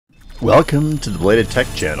Welcome to the Belated Tech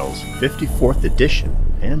Channel's 54th edition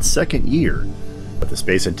and second year of the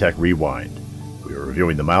Space and Tech Rewind. We are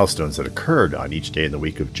reviewing the milestones that occurred on each day in the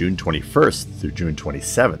week of June 21st through June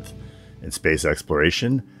 27th in space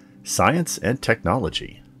exploration, science, and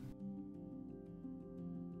technology.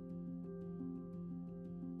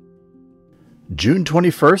 June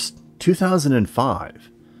 21st, 2005.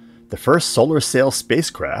 The first solar sail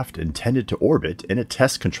spacecraft intended to orbit in a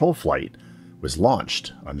test control flight was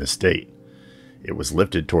launched on this date. It was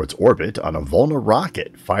lifted towards orbit on a Volna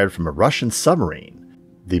rocket fired from a Russian submarine,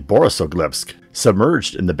 the Borisoglebsk,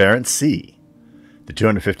 submerged in the Barents Sea. The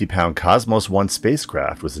 250-pound Cosmos 1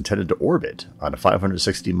 spacecraft was intended to orbit on a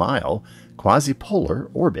 560-mile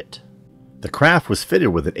quasi-polar orbit. The craft was fitted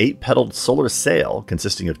with an 8-pedaled solar sail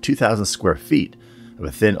consisting of 2,000 square feet of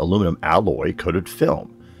a thin aluminum alloy-coated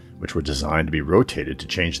film, which were designed to be rotated to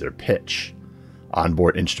change their pitch.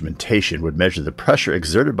 Onboard instrumentation would measure the pressure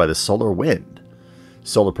exerted by the solar wind.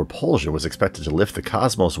 Solar propulsion was expected to lift the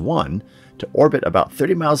Cosmos 1 to orbit about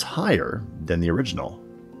 30 miles higher than the original.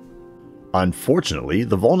 Unfortunately,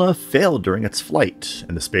 the Volna failed during its flight,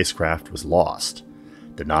 and the spacecraft was lost.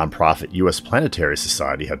 The non-profit U.S. Planetary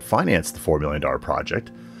Society had financed the $4 million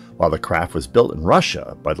project, while the craft was built in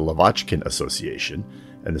Russia by the Lavochkin Association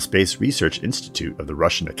and the Space Research Institute of the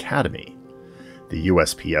Russian Academy. The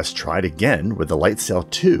USPS tried again with the LightSail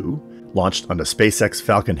 2, launched on the SpaceX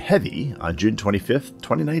Falcon Heavy on June 25,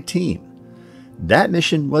 2019. That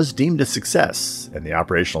mission was deemed a success, and the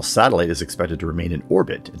operational satellite is expected to remain in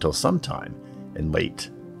orbit until sometime in late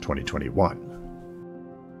 2021.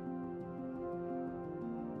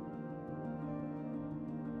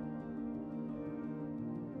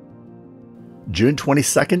 June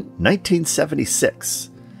 22, 1976.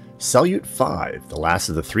 Salyut 5, the last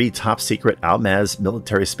of the 3 top-secret Almaz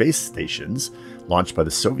military space stations launched by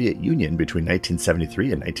the Soviet Union between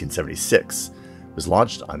 1973 and 1976, was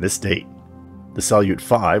launched on this date. The Salyut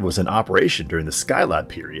 5 was in operation during the Skylab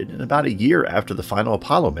period and about a year after the final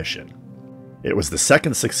Apollo mission. It was the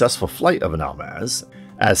second successful flight of an Almaz,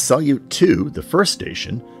 as Salyut 2, the first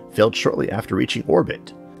station, failed shortly after reaching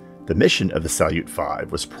orbit. The mission of the Salyut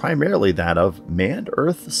 5 was primarily that of manned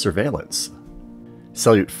Earth surveillance.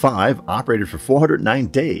 Salyut 5 operated for 409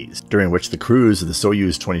 days, during which the crews of the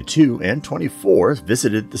Soyuz 22 and 24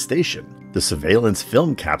 visited the station. The surveillance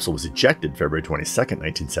film capsule was ejected February 22,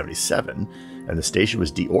 1977, and the station was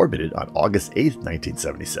deorbited on August 8,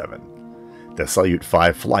 1977. The Salyut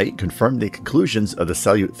 5 flight confirmed the conclusions of the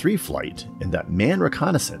Salyut 3 flight in that manned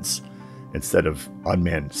reconnaissance, instead of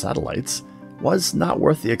unmanned satellites, was not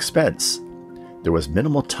worth the expense. There was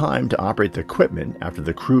minimal time to operate the equipment after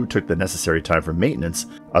the crew took the necessary time for maintenance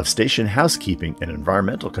of station housekeeping and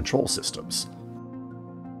environmental control systems.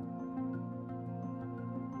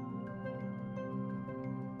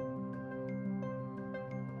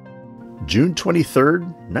 June 23,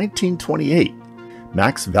 1928.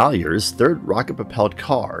 Max Valier's third rocket-propelled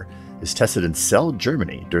car is tested in Celle,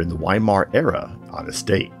 Germany during the Weimar era on this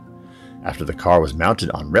date. After the car was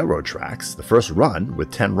mounted on railroad tracks, the first run,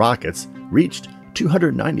 with 10 rockets, reached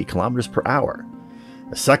 290 kilometers per hour.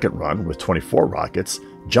 A second run, with 24 rockets,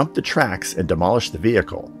 jumped the tracks and demolished the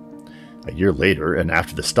vehicle. A year later, and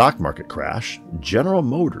after the stock market crash, General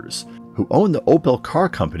Motors, who owned the Opel car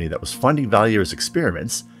company that was funding Valier's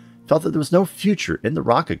experiments, felt that there was no future in the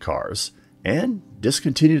rocket cars and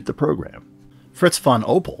discontinued the program. Fritz von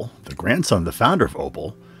Opel, the grandson of the founder of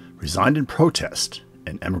Opel, resigned in protest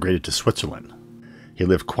and emigrated to Switzerland. He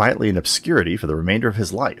lived quietly in obscurity for the remainder of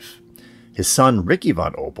his life. His son Ricky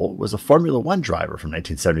von Opel was a Formula One driver from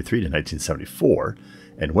 1973 to 1974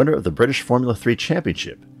 and winner of the British Formula 3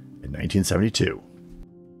 Championship in 1972.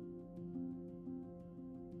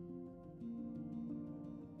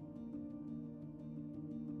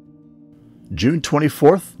 June 24,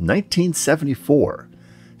 1974.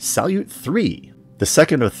 Salyut 3, the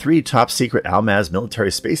second of 3 top-secret Almaz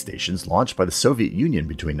military space stations launched by the Soviet Union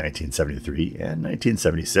between 1973 and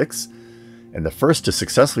 1976, and the first to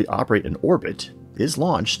successfully operate in orbit, is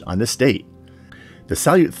launched on this date. The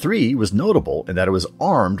Salyut 3 was notable in that it was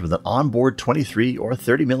armed with an onboard 23 or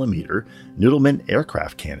 30mm Noodleman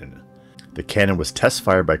aircraft cannon. The cannon was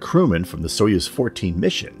test-fired by crewmen from the Soyuz 14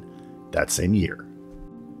 mission that same year.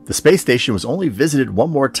 The space station was only visited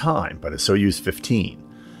one more time by the Soyuz 15,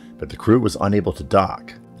 but the crew was unable to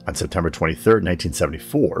dock. On September 23,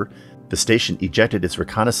 1974, the station ejected its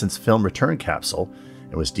reconnaissance film return capsule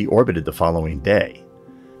and was deorbited the following day.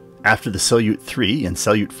 After the Salyut 3 and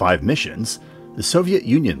Salyut 5 missions, the Soviet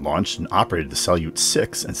Union launched and operated the Salyut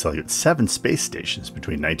 6 and Salyut 7 space stations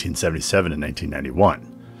between 1977 and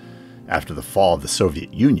 1991. After the fall of the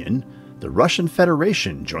Soviet Union, the Russian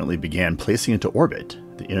Federation jointly began placing into orbit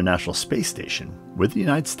the International Space Station with the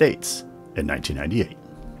United States in 1998.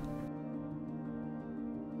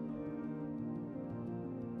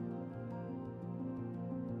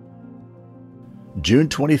 June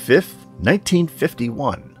 25th,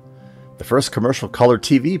 1951. The first commercial color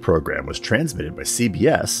TV program was transmitted by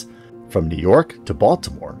CBS from New York to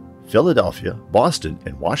Baltimore, Philadelphia, Boston,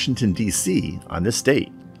 and Washington, D.C. on this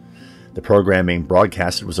date. The programming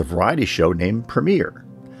broadcasted was a variety show named Premiere.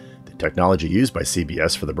 The technology used by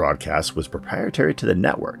CBS for the broadcast was proprietary to the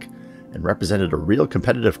network and represented a real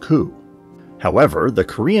competitive coup. However, the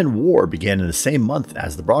Korean War began in the same month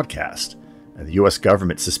as the broadcast, and the U.S.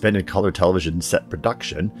 government suspended color television set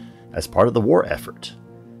production as part of the war effort.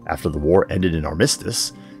 After the war ended in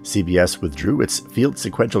armistice, CBS withdrew its field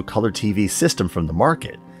sequential color TV system from the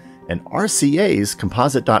market, and RCA's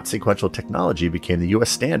composite dot sequential technology became the U.S.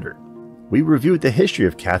 standard. We reviewed the history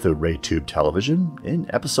of cathode ray tube television in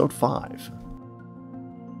Episode 5.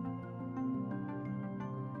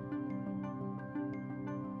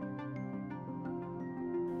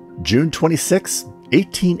 June 26,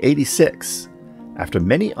 1886. After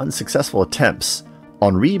many unsuccessful attempts,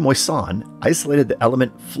 Henri Moissan isolated the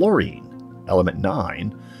element fluorine, element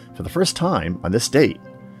 9, for the first time on this date.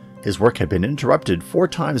 His work had been interrupted 4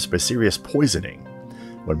 times by serious poisoning.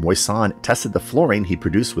 When Moissan tested the fluorine he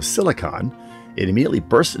produced with silicon, it immediately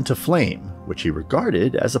burst into flame, which he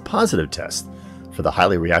regarded as a positive test for the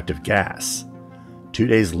highly reactive gas. 2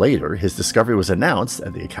 days later, his discovery was announced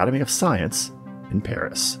at the Academy of Science in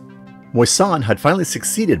Paris. Moissan had finally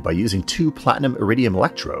succeeded by using 2 platinum iridium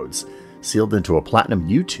electrodes sealed into a platinum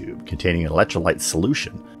U-tube containing an electrolyte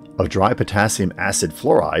solution of dry potassium acid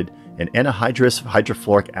fluoride and anhydrous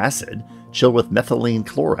hydrofluoric acid chilled with methylene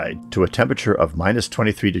chloride to a temperature of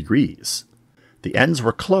 -23 degrees. The ends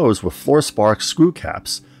were closed with fluorspar screw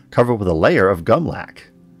caps covered with a layer of gum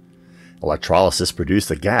lac. Electrolysis produced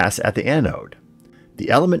the gas at the anode. The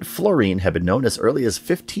element fluorine had been known as early as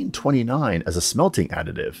 1529 as a smelting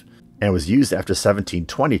additive, and was used after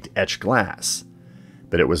 1720 to etch glass.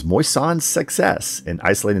 But it was Moissan's success in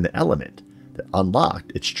isolating the element that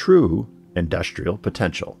unlocked its true industrial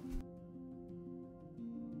potential.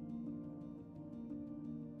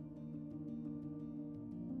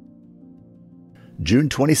 June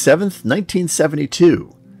 27,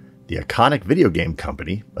 1972. The iconic video game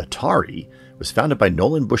company, Atari, was founded by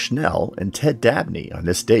Nolan Bushnell and Ted Dabney on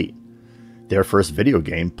this date. Their first video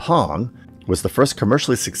game, Pong, was the first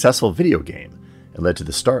commercially successful video game and led to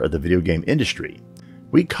the start of the video game industry.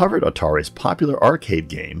 We covered Atari's popular arcade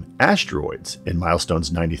game, Asteroids, in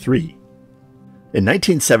Milestones 93. In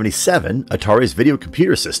 1977, Atari's video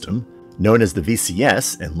computer system, known as the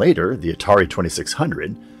VCS and later the Atari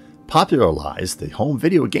 2600, popularized the home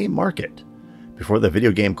video game market. Before the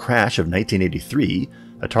video game crash of 1983,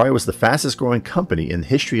 Atari was the fastest growing company in the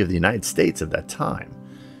history of the United States at that time,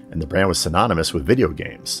 and the brand was synonymous with video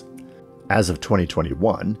games. As of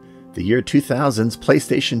 2021, the year 2000's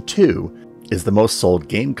PlayStation 2 is the most sold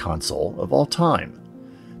game console of all time.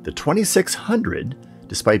 The 2600,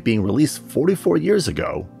 despite being released 44 years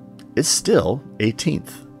ago, is still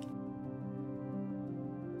 18th.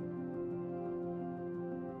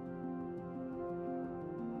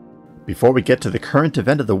 Before we get to the current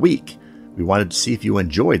event of the week, we wanted to see if you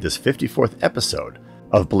enjoyed this 54th episode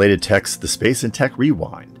of Belated Tech's The Space and Tech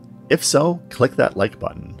Rewind. If so, click that like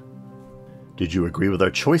button. Did you agree with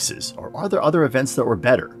our choices, or are there other events that were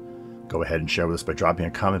better? Go ahead and share with us by dropping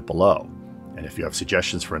a comment below. And if you have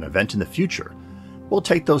suggestions for an event in the future, we'll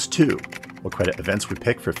take those too. We'll credit events we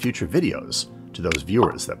pick for future videos to those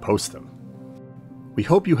viewers that post them. We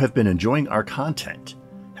hope you have been enjoying our content.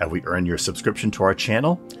 Have we earned your subscription to our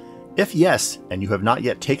channel? If yes, and you have not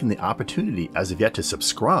yet taken the opportunity as of yet to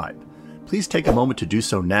subscribe, please take a moment to do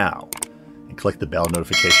so now, and click the bell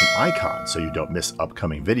notification icon so you don't miss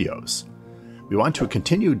upcoming videos. We want to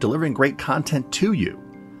continue delivering great content to you.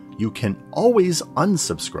 You can always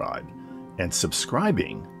unsubscribe, and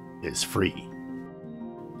subscribing is free.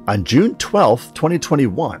 On June 12,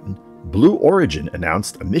 2021, Blue Origin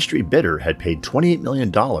announced a mystery bidder had paid $28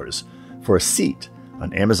 million for a seat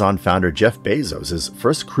on Amazon founder Jeff Bezos'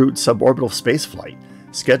 first crewed suborbital spaceflight,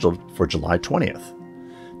 scheduled for July 20th.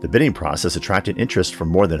 The bidding process attracted interest from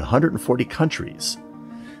more than 140 countries.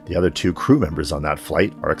 The other 2 crew members on that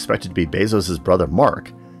flight are expected to be Bezos' brother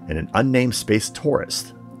Mark and an unnamed space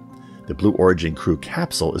tourist. The Blue Origin crew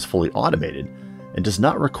capsule is fully automated and does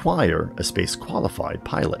not require a space-qualified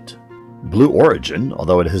pilot. Blue Origin,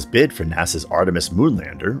 although it has bid for NASA's Artemis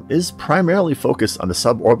moonlander, is primarily focused on the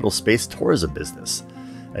suborbital space tourism business,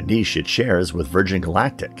 a niche it shares with Virgin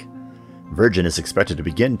Galactic. Virgin is expected to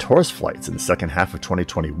begin tourist flights in the second half of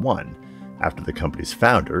 2021, after the company's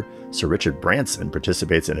founder, Sir Richard Branson,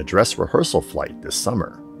 participates in a dress rehearsal flight this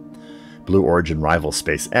summer. Blue Origin rival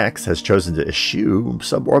SpaceX has chosen to eschew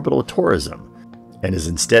suborbital tourism, and is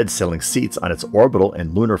instead selling seats on its orbital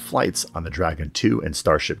and lunar flights on the Dragon 2 and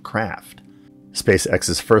Starship craft.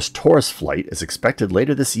 SpaceX's first tourist flight is expected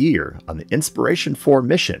later this year on the Inspiration 4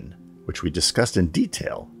 mission, which we discussed in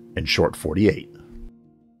detail in Short 48.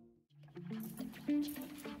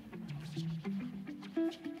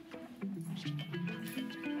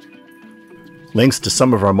 Links to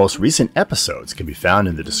some of our most recent episodes can be found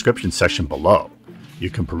in the description section below. You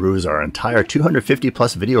can peruse our entire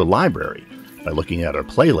 250-plus video library by looking at our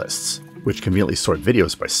playlists, which conveniently sort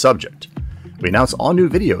videos by subject. We announce all new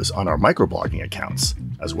videos on our microblogging accounts,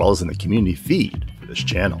 as well as in the community feed for this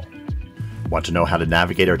channel. Want to know how to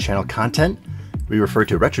navigate our channel content? We refer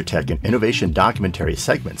to Retrotech and Innovation Documentary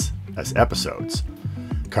segments as episodes.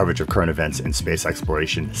 Coverage of current events in space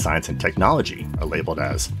exploration, science, and technology are labeled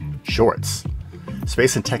as shorts.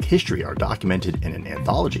 Space and tech history are documented in an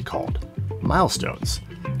anthology called Milestones,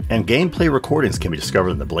 and gameplay recordings can be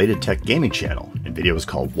discovered on the Belated Tech Gaming channel in videos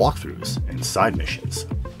called walkthroughs and side missions.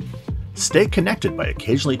 Stay connected by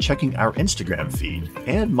occasionally checking our Instagram feed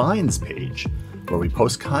and Minds page, where we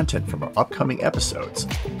post content from our upcoming episodes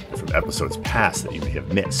and from episodes past that you may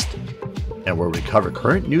have missed, and where we cover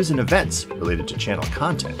current news and events related to channel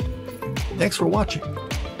content. Thanks for watching.